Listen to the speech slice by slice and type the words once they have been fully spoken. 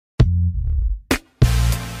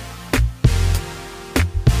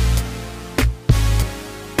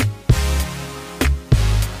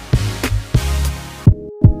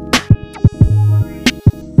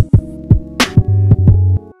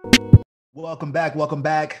Welcome back. Welcome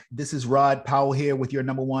back. This is Rod Powell here with your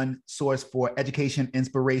number one source for education,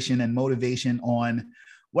 inspiration, and motivation on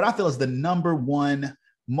what I feel is the number one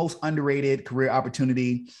most underrated career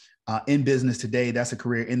opportunity in business today. That's a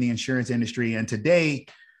career in the insurance industry. And today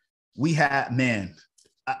we have,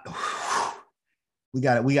 we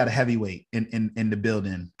got a heavyweight in the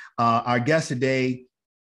building. Our guest today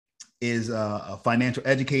is a financial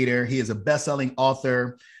educator. He is a best-selling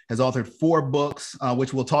author, has authored 4 books,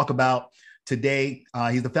 which we'll talk about today.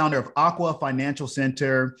 He's the founder of Aqua Financial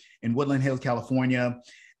Center in Woodland Hills, California,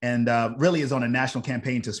 and really is on a national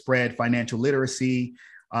campaign to spread financial literacy.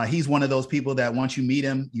 He's one of those people that once you meet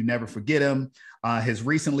him, you never forget him. His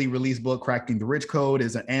recently released book, Cracking the Rich Code,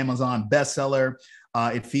 is an Amazon bestseller.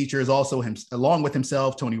 It features also him, along with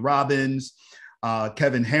himself, Tony Robbins,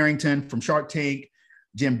 Kevin Harrington from Shark Tank,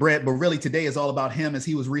 Jim Brett, but really today is all about him, as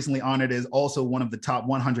he was recently honored as also one of the top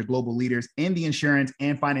 100 global leaders in the insurance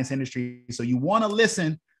and finance industry. So you want to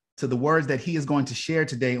listen to the words that he is going to share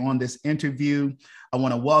today on this interview. I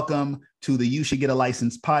want to welcome to the You Should Get a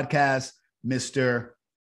License podcast, Mr.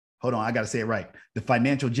 Hold on, I got to say it right. The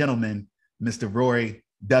financial gentleman, Mr. Rory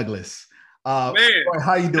Douglas. Man, Rory,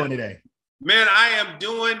 how are you doing today? Man, I am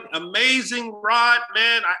doing amazing, Rod.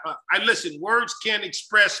 Man, I listen. Words can't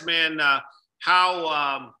express, man,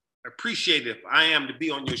 how appreciative I am to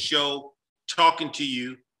be on your show, talking to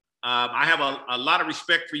you. I have a lot of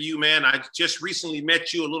respect for you, man. I just recently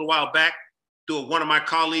met you a little while back through one of my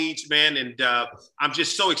colleagues, man, and I'm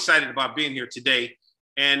just so excited about being here today,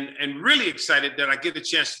 and really excited that I get a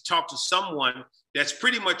chance to talk to someone that's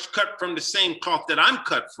pretty much cut from the same cloth that I'm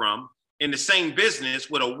cut from, in the same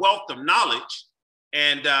business, with a wealth of knowledge.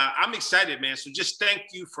 And I'm excited, man. So just thank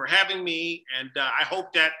you for having me. And I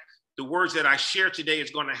hope that the words that I share today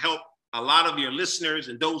is going to help a lot of your listeners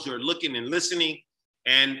and those who are looking and listening.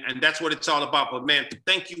 And that's what it's all about. But man,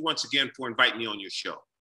 thank you once again for inviting me on your show.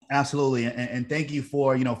 Absolutely. And thank you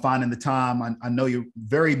for, finding the time. I know you're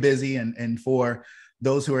very busy, and for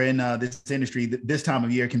those who are in this industry, this time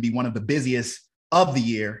of year can be one of the busiest of the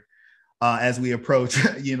year as we approach,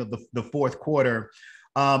 the fourth quarter.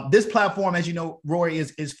 This platform, as you know, Rory,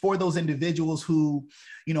 is for those individuals who,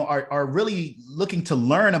 are really looking to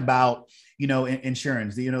learn about,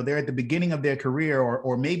 insurance. They're at the beginning of their career,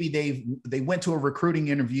 or maybe they went to a recruiting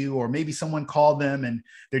interview, or maybe someone called them and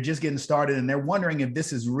they're just getting started, and they're wondering if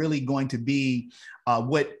this is really going to be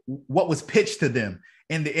what was pitched to them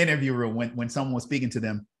in the interview room when someone was speaking to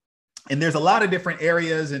them. And there's a lot of different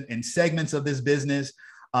areas and segments of this business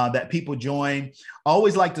that people join. I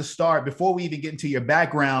always like to start, before we even get into your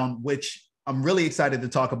background, which I'm really excited to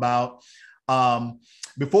talk about.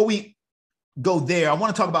 Before we go there, I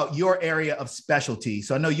want to talk about your area of specialty.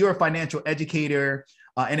 So I know you're a financial educator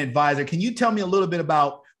and advisor. Can you tell me a little bit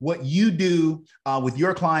about what you do with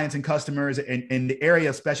your clients and customers, and the area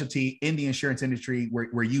of specialty in the insurance industry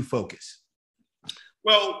where you focus?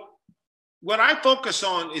 Well, what I focus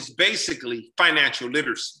on is basically financial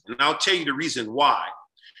literacy. And I'll tell you the reason why.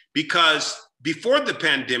 Because before the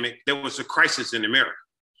pandemic, there was a crisis in America.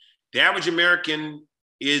 The average American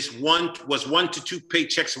was 1 to 2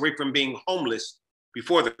 paychecks away from being homeless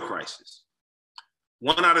before the crisis.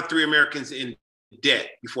 1 out of 3 Americans in debt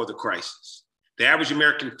before the crisis. The average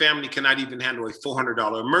American family cannot even handle a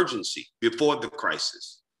 $400 emergency before the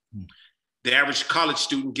crisis. The average college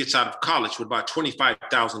student gets out of college with about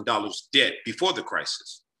 $25,000 debt before the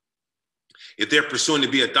crisis. If they're pursuing to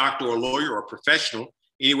be a doctor or a lawyer or a professional,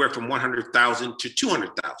 anywhere from $100,000 to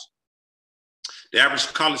 $200,000. The average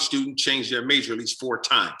college student changed their major at least 4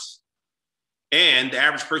 times. And the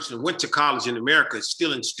average person who went to college in America is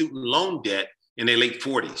still in student loan debt in their late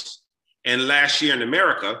 40s. And last year in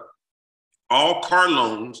America, all car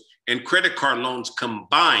loans and credit card loans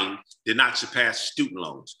combined did not surpass student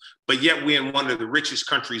loans. But yet we're in one of the richest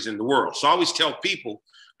countries in the world. So I always tell people,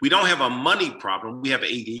 we don't have a money problem, we have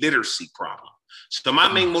a literacy problem. So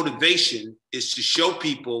my main motivation is to show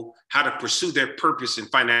people how to pursue their purpose in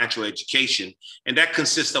financial education. And that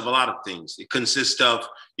consists of a lot of things. It consists of,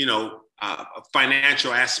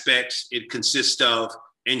 financial aspects. It consists of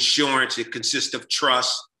insurance. It consists of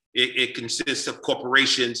trust. It consists of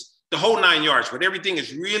corporations, the whole 9 yards. But everything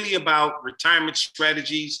is really about retirement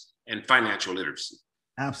strategies and financial literacy.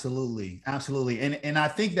 Absolutely. Absolutely. And I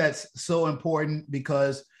think that's so important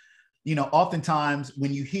because, oftentimes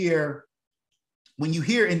when you hear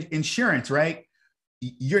insurance, right,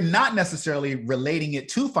 you're not necessarily relating it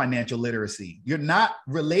to financial literacy. You're not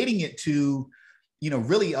relating it to,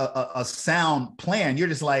 really a sound plan. You're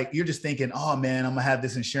just thinking, oh man, I'm gonna have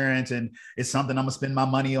this insurance and it's something I'm gonna spend my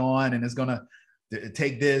money on and it's gonna,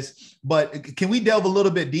 take this. But can we delve a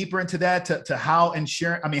little bit deeper into that to how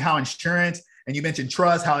insurance, and you mentioned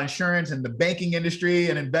trust, how insurance and the banking industry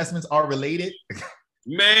and investments are related?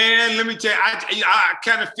 Man, let me tell you, I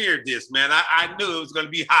kind of feared this, man. I knew it was going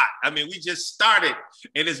to be hot. I mean, we just started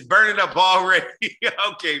and it's burning up already.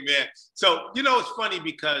 Okay, man. So, it's funny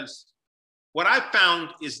because what I found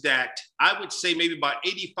is that I would say maybe about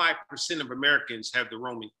 85% of Americans have the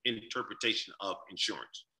wrong interpretation of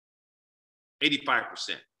insurance.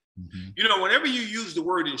 85%. Mm-hmm. Whenever you use the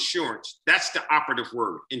word insurance, that's the operative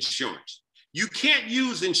word, insurance. You can't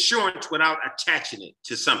use insurance without attaching it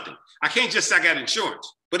to something. I can't just say I got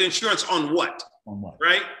insurance, but insurance on what? On what?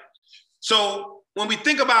 Right? So when we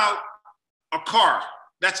think about a car,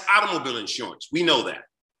 that's automobile insurance. We know that.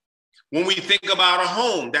 When we think about a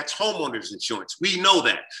home, that's homeowners insurance. We know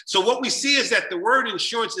that. So what we see is that the word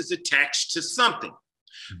insurance is attached to something.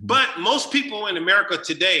 Mm-hmm. But most people in America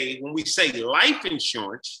today, when we say life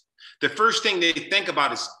insurance, the first thing they think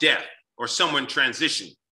about is death or someone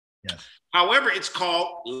transitioning. Yes. However, it's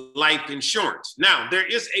called life insurance. Now, there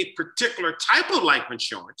is a particular type of life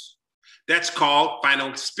insurance that's called final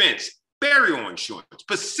expense, burial insurance,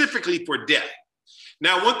 specifically for death.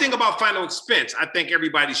 Now, one thing about final expense, I think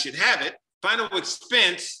everybody should have it. Final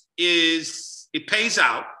expense it pays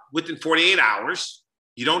out within 48 hours.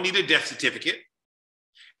 You don't need a death certificate.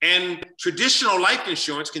 And traditional life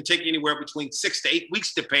insurance can take anywhere between 6 to 8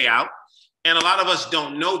 weeks to pay out. And a lot of us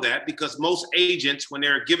don't know that because most agents, when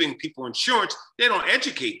they're giving people insurance, they don't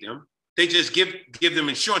educate them. They just give them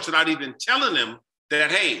insurance without even telling them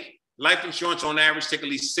that, hey, life insurance on average take at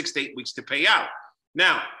least 6 to 8 weeks to pay out.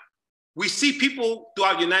 Now, we see people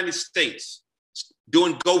throughout the United States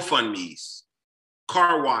doing GoFundMes,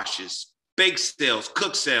 car washes, bake sales,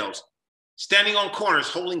 cook sales, standing on corners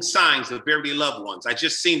holding signs of bury their loved ones. I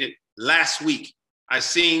just seen it last week. I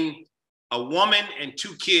seen a woman and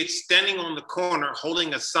 2 kids standing on the corner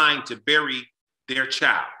holding a sign to bury their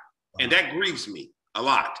child. Wow. And that grieves me a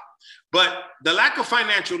lot. But the lack of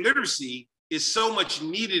financial literacy is so much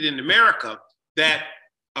needed in America that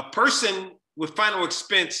a person with final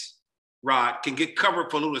expense, Rod, can get covered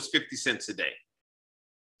for as little as 50 cents a day.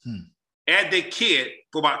 Add their kid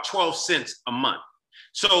for about 12 cents a month.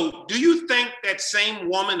 So do you think that same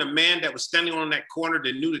woman, a man that was standing on that corner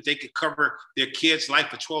that knew that they could cover their kid's life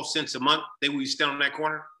for 12 cents a month, they would stand on that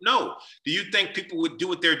corner? No. Do you think people would do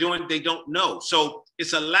what they're doing? They don't know. So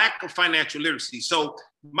it's a lack of financial literacy. So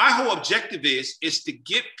my whole objective is to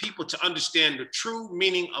get people to understand the true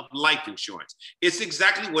meaning of life insurance. It's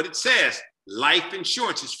exactly what it says. Life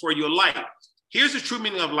insurance is for your life. Here's the true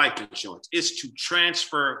meaning of life insurance. It's to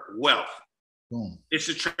transfer wealth. Boom. It's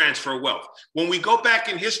to transfer wealth. When we go back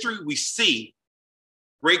in history, we see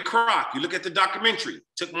Ray Kroc. You look at the documentary,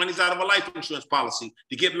 took monies out of a life insurance policy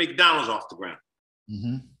to get McDonald's off the ground.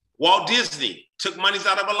 Mm-hmm. Walt Disney took monies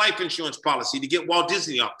out of a life insurance policy to get Walt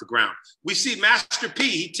Disney off the ground. We see Master P.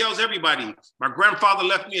 He tells everybody, my grandfather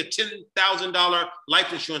left me a $10,000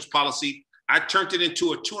 life insurance policy. I turned it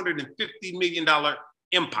into a $250 million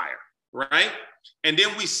empire, right? And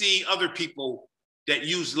then we see other people that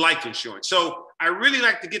use life insurance. So I really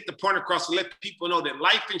like to get the point across to let people know that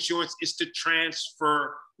life insurance is to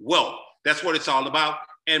transfer wealth. That's what it's all about.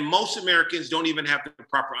 And most Americans don't even have the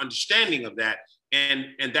proper understanding of that. And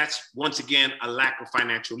that's, once again, a lack of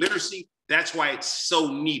financial literacy. That's why it's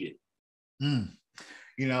so needed.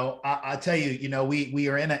 I tell you, we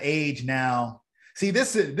are in an age now. See,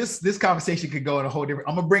 this conversation could go in a whole different.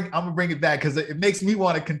 I'm gonna bring it back because it makes me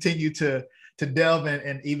want to continue to delve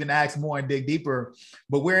and even ask more and dig deeper.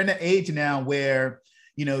 But we're in an age now where,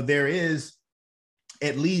 there is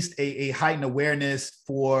at least a heightened awareness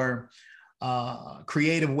for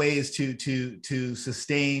creative ways to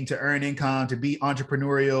sustain, to earn income, to be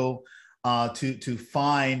entrepreneurial, to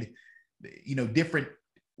find,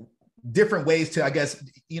 different ways to, I guess,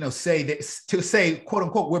 say, quote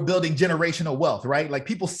unquote, we're building generational wealth, right? Like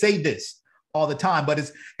people say this all the time, but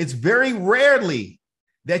it's very rarely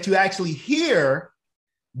that you actually hear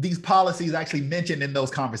these policies actually mentioned in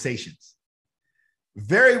those conversations.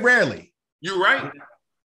 Very rarely. You're right.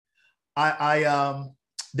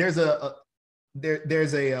 There's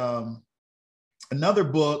another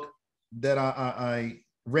book that I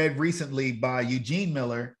read recently by Eugene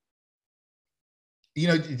Miller.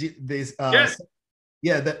 This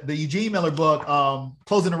the Eugene Miller book,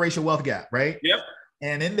 Closing the Racial Wealth Gap, right? Yep.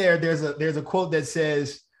 And in there's a quote that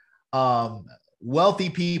says, wealthy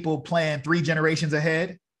people plan 3 generations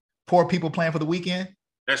ahead, poor people plan for the weekend.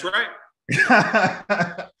 That's right.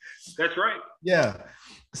 That's right. Yeah.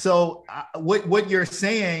 So what you're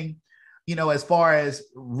saying, as far as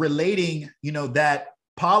relating, that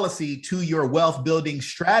policy to your wealth building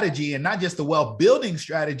strategy, and not just the wealth building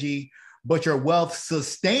strategy, but your wealth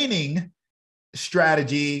sustaining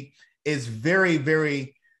strategy is very,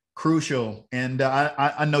 very crucial. And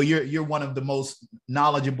I know you're one of the most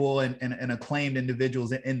knowledgeable and acclaimed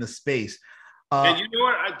individuals in the space. And you know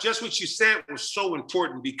what? Just what you said was so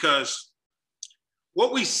important, because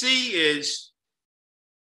what we see is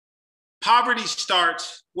poverty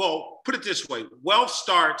starts, well, put it this way, wealth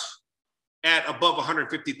starts at above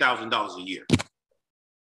 $150,000 a year.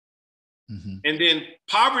 Mm-hmm. And then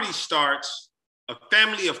poverty starts a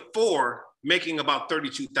family of 4 making about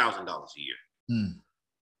 $32,000 a year. Mm.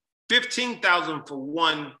 15,000 for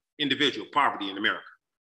one individual, poverty in America.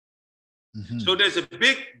 Mm-hmm. So there's a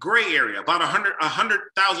big gray area, about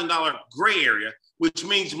 $100,000 gray area, which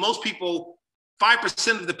means most people,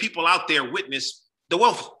 5% of the people out there witness the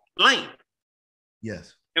wealth lane.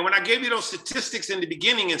 Yes. And when I gave you those statistics in the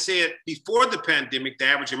beginning and said before the pandemic, the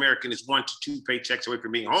average American is 1 to 2 paychecks away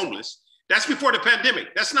from being homeless, that's before the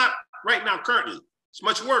pandemic. That's not right now currently. It's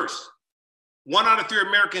much worse. 1 out of 3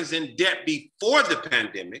 Americans in debt before the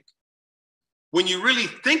pandemic. When you really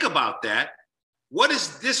think about that, what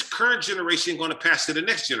is this current generation going to pass to the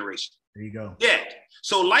next generation? There you go. Debt.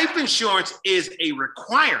 So life insurance is a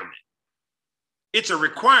requirement. It's a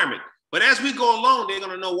requirement. But as we go along, they're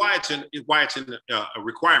going to know why it's a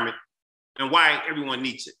requirement and why everyone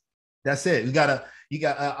needs it. That's it. You got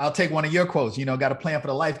I'll take one of your quotes, got to plan for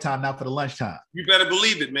the lifetime, not for the lunchtime. You better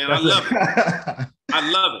believe it, man. I love it.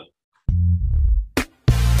 I love it.